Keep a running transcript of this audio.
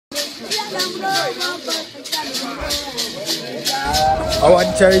Our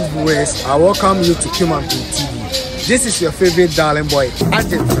cherished viewers, I welcome you to Komfo TV. This is your favorite darling boy,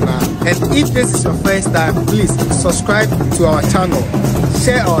 Argentina. And if this is your first time, please subscribe to our channel,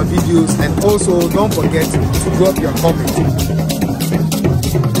 share our videos, and also don't forget to drop your comment.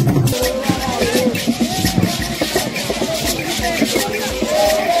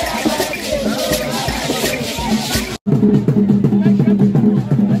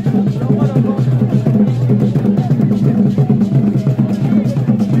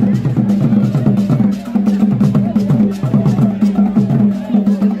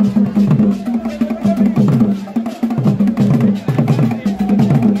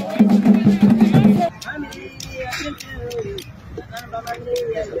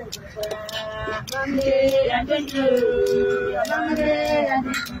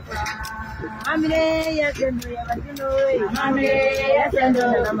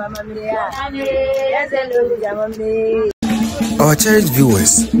 Our cherished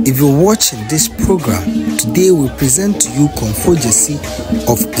viewers, if you're watching this program, today we present to you Komfo Gyasi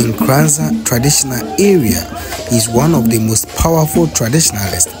of Nkranza traditional area. He's one of the most powerful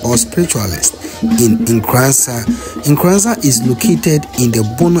traditionalists or spiritualists in Nkranza. Nkranza is located in the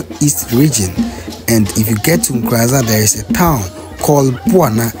Bono East region, and if you get to Nkranza, there is a town called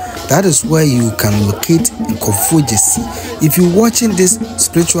Buana. That is where you can locate Komfo Gyasi. If you're watching this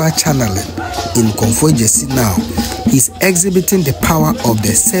spiritual channeling in Komfo Gyasi now, he's exhibiting the power of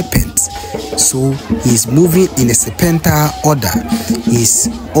the serpent. So he's moving in a serpentine order. He's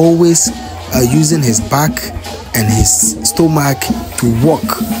always using his back and his stomach to walk.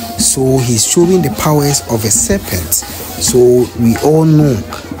 So he's showing the powers of a serpent. So we all know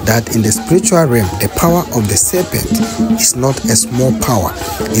that in the spiritual realm, the power of the serpent is not a small power.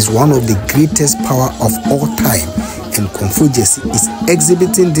 It's one of the greatest power of all time. And Komfo Gyasi is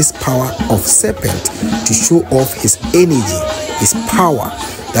exhibiting this power of serpent to show off his energy, his power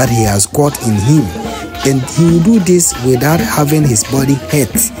that he has got in him. And he will do this without having his body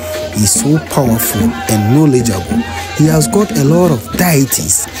hurt. He's so powerful and knowledgeable. He has got a lot of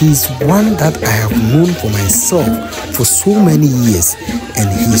deities. He's one that I have known for myself for so many years, and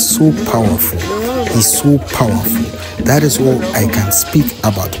he's so powerful. He's so powerful. That is all I can speak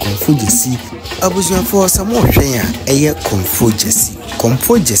about Komfo Gyasi. Abuja for some more Komfo Gyasi.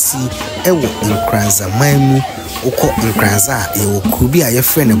 Komfo Gyasi ewo Nkranza maimu uko Nkranza ewo kubi a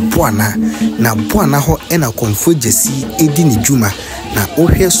friend Buana na Buana ho ena Komfo Gyasi edi ni juma na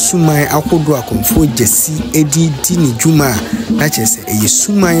ohwe suman akodo a Komfo Gyasi edi di ni juma na chese eye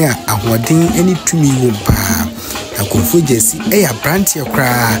suman a ahoden eni tumi wo ba na Komfo Gyasi eya branch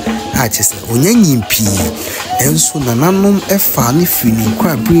kra a chese onyanyimpi enso nananom efa ne fini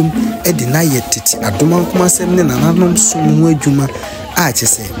kwa brim edi na yetete adoma nkomasem ne nananom sumu adwuma a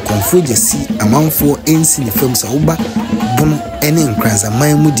chese Komfo Gyasi amanfo ensi ne fam sa uba bono ene Nkranza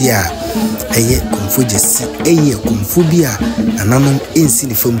maimu dia eye Komfo Gyasi eye Komfo bia nananom ensi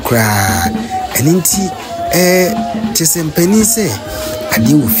ne fam kra enenti chese mpani se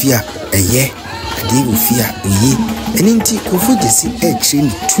ade ofia eye ade ofia oye enenti Komfo Gyasi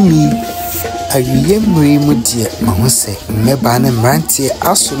train tumi awiye mmiri mu die mahose mmeba na mrantie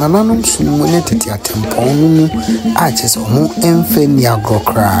aso nananom sumu ne tete atempon mu a chese omo emfe ni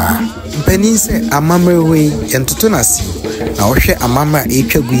agrokra mpani se amamrewe yentoto nasi na ohwe amamra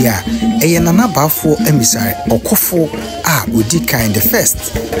etwagu ya eye nanabafo emisare okofo a odi kind the first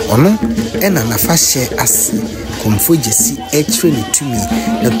ono ena nafa hye ase Komfo Gyasi train tumi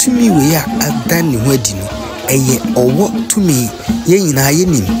na tumi we ya adan ni ho adi no eye owo tumi ye nyina ye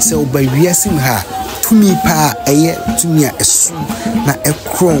nim se oba wiasim ha tumi pa eye tumi a esu na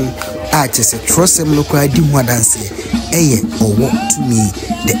ekron a chese trosem no kwa di ho adanse eye owo tumi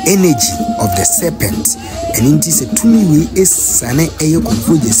the energy of the serpent and inti se tumi we esane eye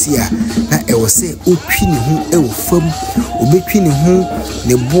Komfo Gyasi a na ewo se otwi ne ho ewo fam obetwi ne ho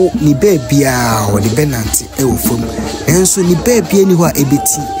ne bo ni baabia o de benanti ewo fam enso ni baabia ni ho a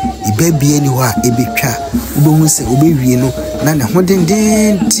ebeti ni baabia ni ho a ebetwa ubehu se obewie no na ne ho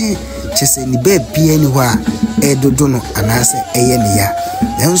dendenti chese ni baabia ni ho a edodo no anase eye ne ya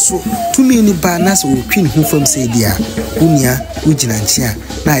enso tumi ni ba na se otwi ne ho fam se dia unia ugina nchia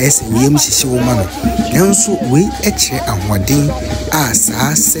na yese weyem hihye wo ma no enso we ekire ahoden a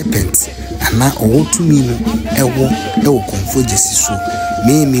saa serpent ana owotumi no ewo Komfo Gyasi so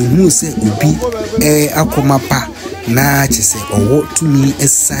me hu se obi akomapa na chese owo tumi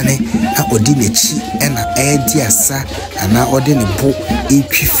esane a odi nechi ena edi asa ana odi ne bo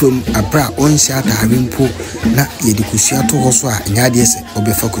etwi fam abra onhya atare mpo na yedi kusua to ho so a nyade se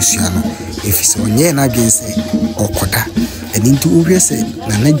obefa kusua no efise onye na dwense okoda and into Uriase,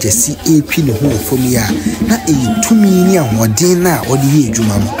 Nana Jessie, a pin home for me. Na a 2 million or dinner or the year,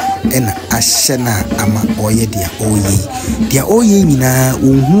 Jumam, and Ashana ama oye dia oye nina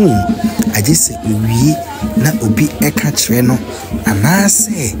I just say we na obi eka treno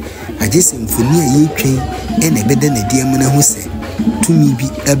anase I just say mfoni ye twen e na bede na dia mena hu se tumi bi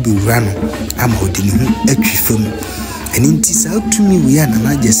abewura no ama odi ne hu atwi fam eni nti sa tumi we ya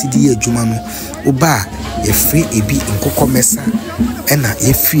na Gyasi di adwuma no oba ye free ebi nkokomesa e na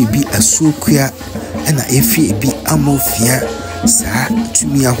ye free bi asokua e na ye free ebi amofia sa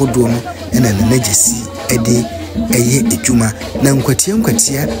tumi ahodo no e na Gyasi ede eye adwuma na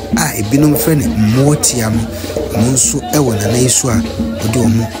nkwatia a ebinom frɛ ne mmotia no monso ewo na naiso a ode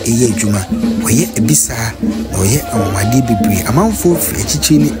omo eye adwuma oye ebisa na oye amamade bebre amanfo firi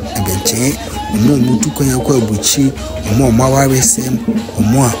achichi ni ebenche omo mutu kwanya kwa abuchi omo mawaresem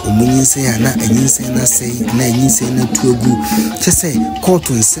omo a omunyinse ya na anyinse na sei na anyinse na tuagu kyese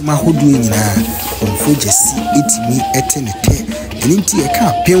koto nsem ahodo nyina Komfo Gyasi etimi etenete eninti e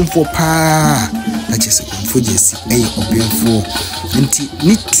ka pemfo pa na kyese Komfo Gyasi eye obemfo nti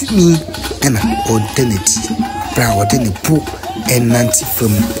nitumi ena odeneti bra odene po enanti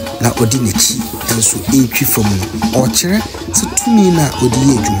fam na odinechi enso etwi fam no okere se tumi na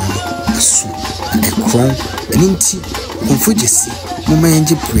odiye adwuma no aso na ekron eninti Komfo Gyasi moma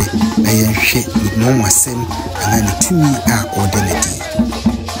yenje pre na yenhwe ni no wasem na ne tumi a odeneti.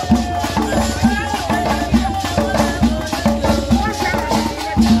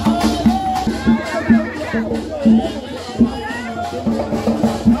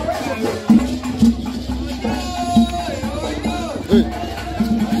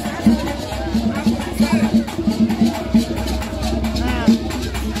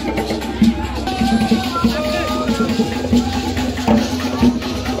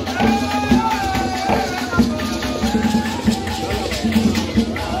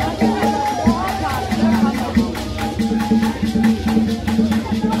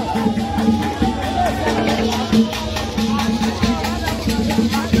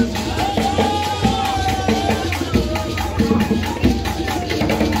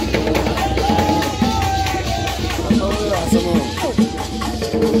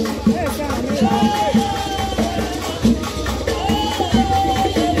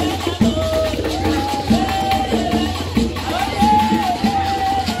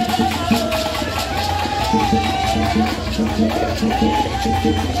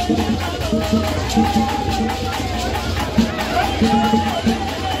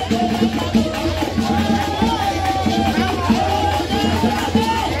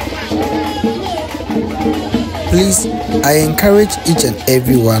 Please, I encourage each and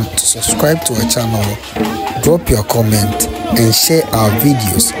everyone to subscribe to our channel, drop your comment, and share our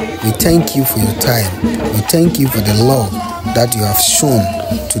videos. We thank you for your time. We thank you for the love that you have shown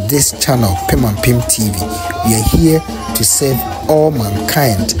to this channel, Pem and Pim TV. We are here to serve all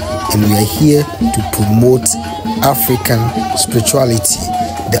mankind, and we are here to promote African spirituality,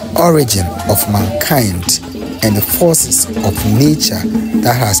 the origin of mankind, and the forces of nature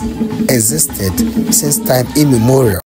that has existed since time immemorial.